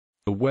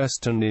The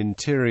Western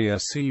Interior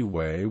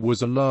Seaway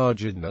was a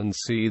large inland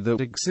sea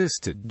that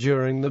existed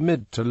during the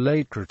mid to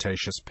late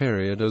Cretaceous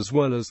period as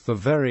well as the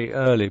very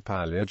early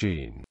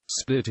Paleogene,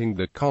 splitting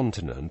the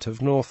continent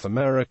of North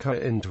America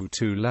into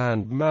two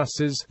land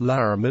masses,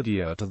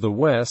 Laramidia to the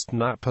west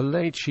and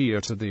Appalachia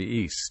to the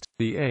east.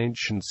 The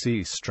ancient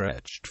sea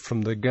stretched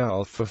from the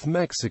Gulf of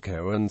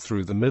Mexico and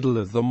through the middle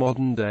of the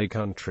modern-day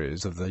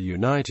countries of the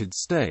United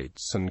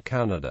States and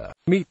Canada,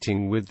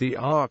 meeting with the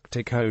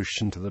Arctic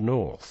Ocean to the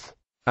north.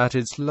 At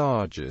its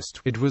largest,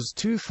 it was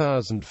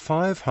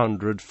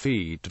 2,500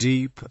 feet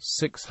deep,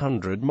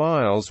 600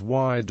 miles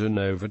wide and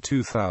over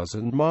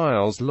 2,000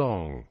 miles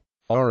long.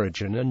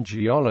 Origin and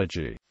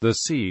geology. The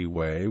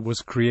seaway was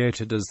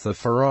created as the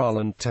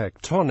Farallan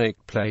tectonic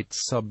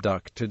plates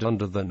subducted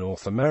under the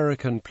North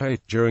American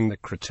plate during the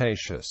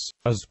Cretaceous.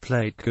 As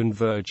plate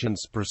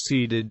convergence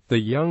proceeded, the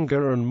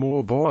younger and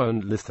more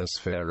buoyant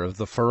lithosphere of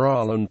the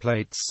Farallan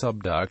plate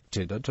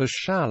subducted at a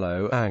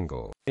shallow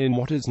angle, in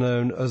what is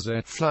known as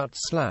a flat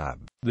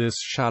slab. This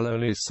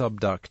shallowly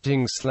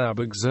subducting slab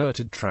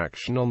exerted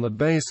traction on the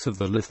base of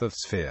the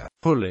lithosphere,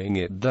 pulling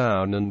it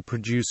down and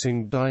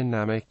producing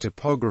dynamic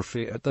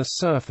topography at the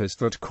surface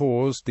that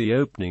caused the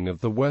opening of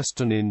the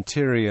Western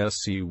Interior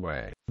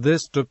Seaway.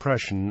 This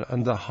depression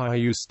and the high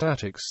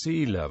eustatic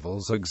sea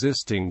levels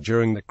existing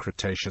during the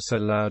Cretaceous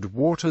allowed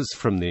waters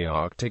from the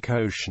Arctic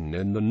Ocean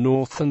in the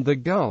north and the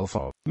Gulf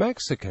of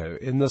Mexico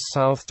in the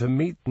south to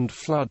meet and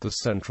flood the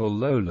central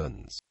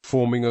lowlands,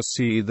 forming a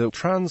sea that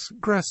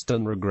transgressed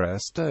and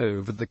regressed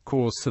over the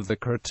course of the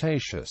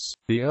Cretaceous.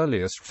 The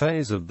earliest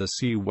phase of the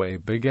seaway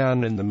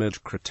began in the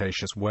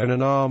mid-Cretaceous when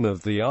an arm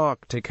of the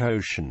Arctic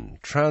Ocean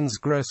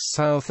transgressed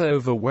south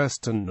over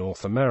western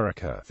North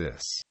America.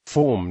 This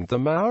formed the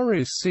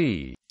Maori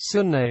Sea,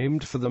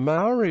 surnamed for the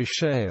Maori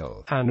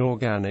Shale, an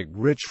organic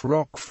rich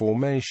rock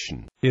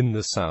formation. In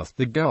the south,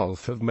 the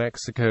Gulf of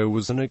Mexico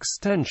was an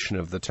extension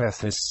of the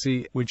Tethys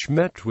Sea, which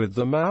met with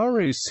the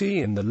Maori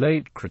Sea in the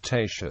late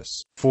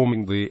Cretaceous,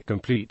 forming the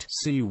complete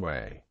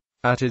seaway.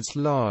 At its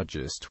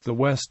largest, the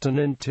Western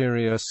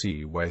Interior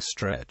Seaway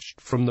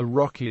stretched from the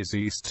Rockies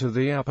east to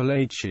the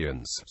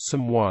Appalachians,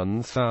 some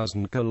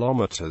 1,000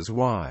 kilometers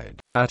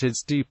wide. At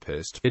its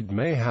deepest, it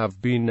may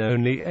have been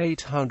only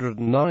 800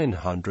 and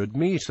 900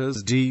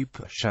 meters deep,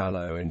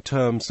 shallow in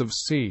terms of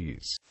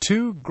seas.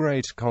 Two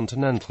great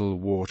continental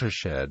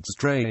watersheds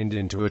drained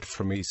into it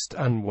from east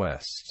and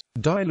west,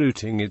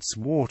 diluting its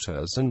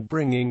waters and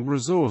bringing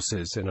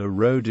resources in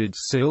eroded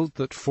silt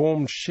that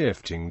formed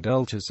shifting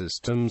delta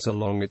systems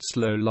along its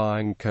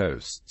low-lying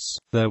coasts.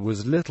 There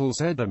was little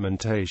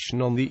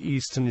sedimentation on the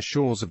eastern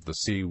shores of the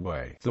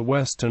seaway. The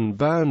western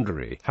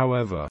boundary,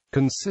 however,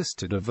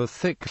 consisted of a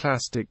thick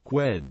clastic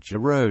wedge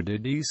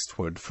eroded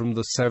eastward from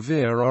the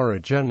severe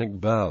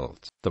orogenic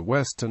belt. The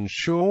western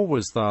shore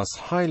was thus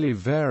highly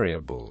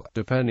variable,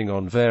 depending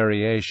on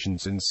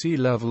variations in sea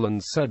level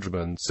and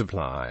sediment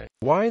supply.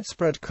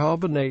 Widespread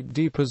carbonate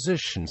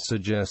deposition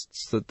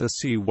suggests that the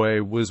seaway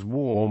was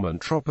warm and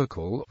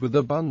tropical, with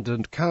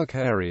abundant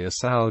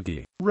calcareous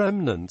algae.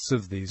 Remnants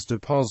of these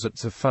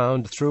deposits are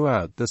found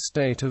throughout the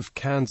state of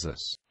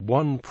Kansas.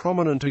 One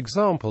prominent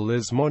example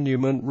is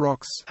Monument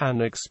Rocks,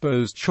 an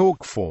exposed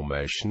chalk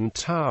formation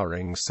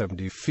towering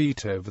 70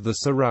 feet over the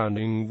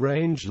surrounding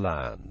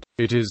rangeland.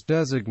 It is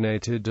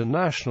designated a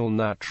National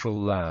Natural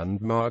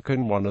Landmark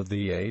and one of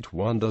the 8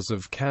 Wonders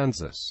of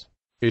Kansas.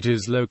 It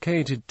is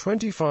located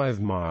 25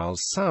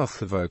 miles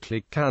south of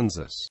Oakley,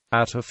 Kansas.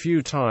 At a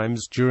few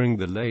times during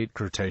the late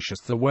Cretaceous,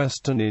 the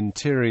Western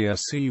Interior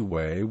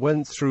Seaway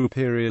went through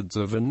periods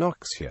of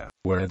anoxia,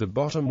 where the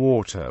bottom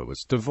water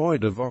was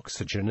devoid of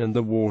oxygen and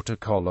the water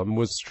column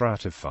was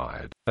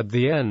stratified. At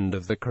the end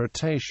of the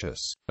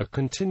Cretaceous, a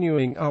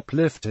continuing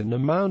uplift in a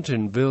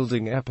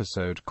mountain-building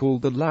episode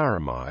called the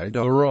Laramide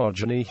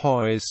Orogeny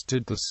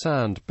hoisted the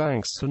sand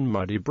banks and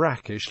muddy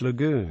brackish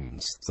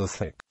lagoons. The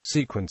thick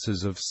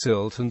sequences of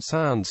silt and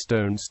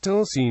sandstone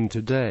still seen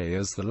today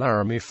as the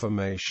Laramie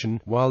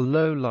Formation, while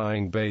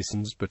low-lying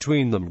basins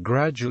between them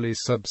gradually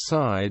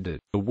subsided.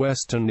 The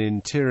Western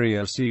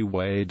Interior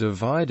Seaway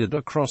divided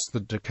across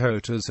the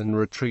Dakotas and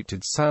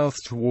retreated south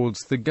towards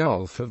the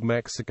Gulf of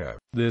Mexico.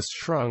 This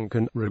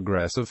shrunken,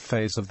 regressive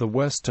phase of the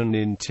Western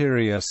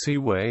Interior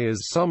Seaway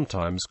is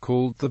sometimes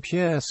called the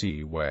Pierre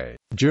Seaway.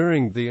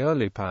 During the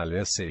early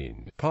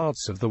Paleocene,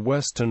 parts of the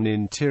Western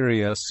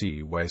Interior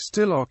Seaway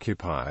still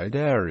occupied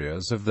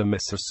areas of the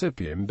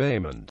Mississippi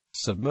embayment,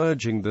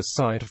 submerging the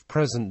site of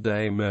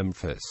present-day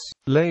Memphis.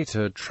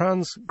 Later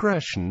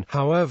transgression,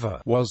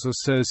 however, was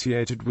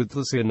associated with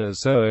the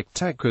Cenozoic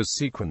Tecus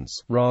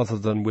sequence, rather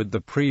than with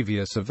the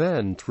previous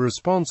event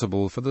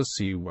responsible for the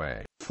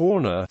seaway.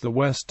 Fauna. The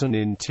Western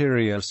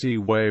Interior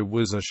Seaway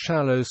was a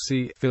shallow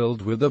sea,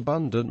 filled with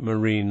abundant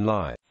marine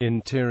life.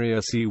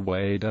 Interior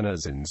seaway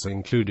denizens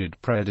included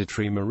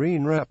predatory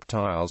marine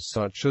reptiles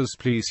such as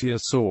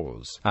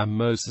plesiosaurs and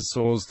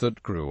mosasaurs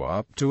that grew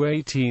up to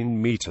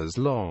 18 meters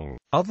long.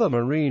 Other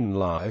marine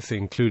life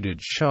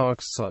included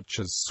sharks such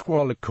as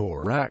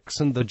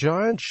Squalocorax and the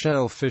giant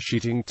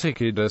shellfish-eating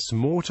Tychidus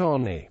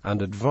mortoni,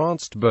 and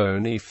advanced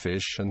bony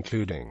fish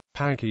including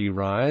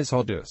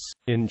Pachyrhizodus,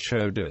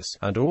 Inchodus,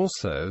 and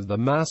also the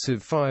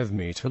massive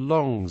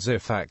 5-meter-long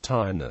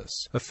Xiphactinus,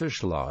 a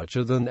fish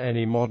larger than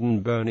any modern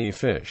bony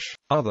fish.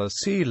 Other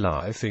sea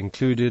life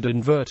included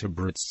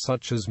invertebrates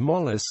such as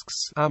mollusks,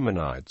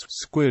 ammonites,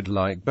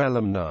 squid-like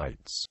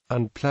belemnites,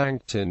 and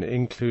plankton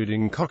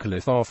including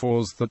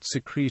coccolithophores that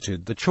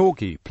secreted the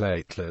chalky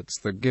platelets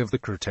that give the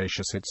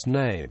Cretaceous its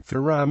name,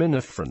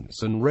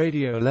 foraminifrons and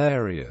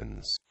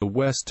radiolarians. The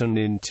Western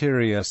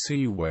Interior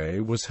Seaway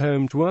was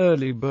home to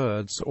early birds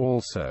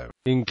also,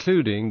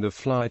 including the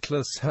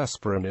flightless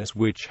Hesperornis,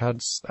 which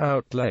had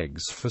stout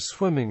legs for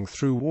swimming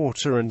through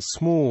water and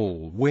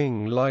small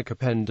wing-like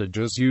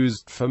appendages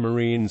used for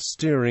marine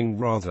steering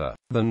rather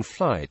than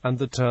flight, and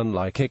the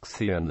tern-like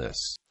Ichthyornis,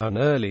 an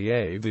early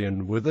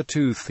avian with a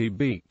toothy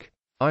beak.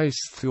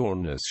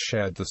 Isthyornis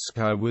shared the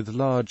sky with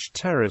large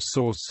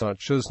pterosaurs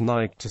such as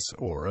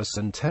Nyctosaurus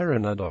and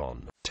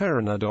Pteranodon.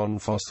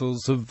 Pteranodon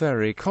fossils are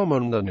very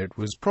common, and it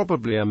was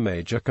probably a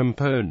major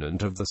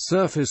component of the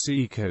surface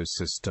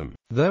ecosystem,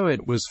 though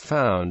it was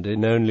found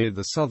in only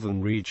the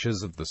southern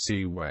reaches of the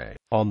seaway.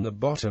 On the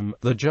bottom,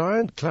 the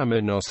giant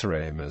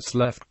Chlamynoceremus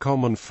left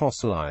common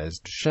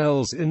fossilized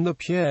shells in the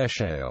Pierre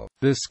Shale.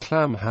 This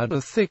clam had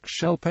a thick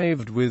shell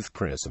paved with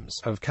prisms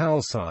of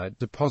calcite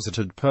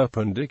deposited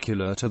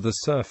perpendicular to the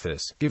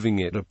surface, giving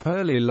it a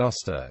pearly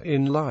luster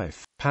in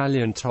life.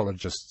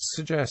 Paleontologists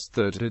suggest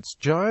that its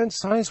giant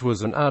size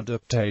was an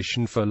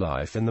adaptation for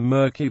life in the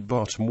murky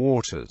bottom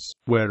waters,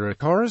 where a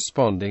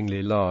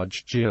correspondingly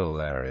large gill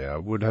area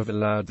would have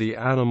allowed the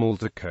animal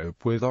to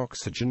cope with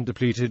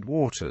oxygen-depleted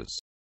waters.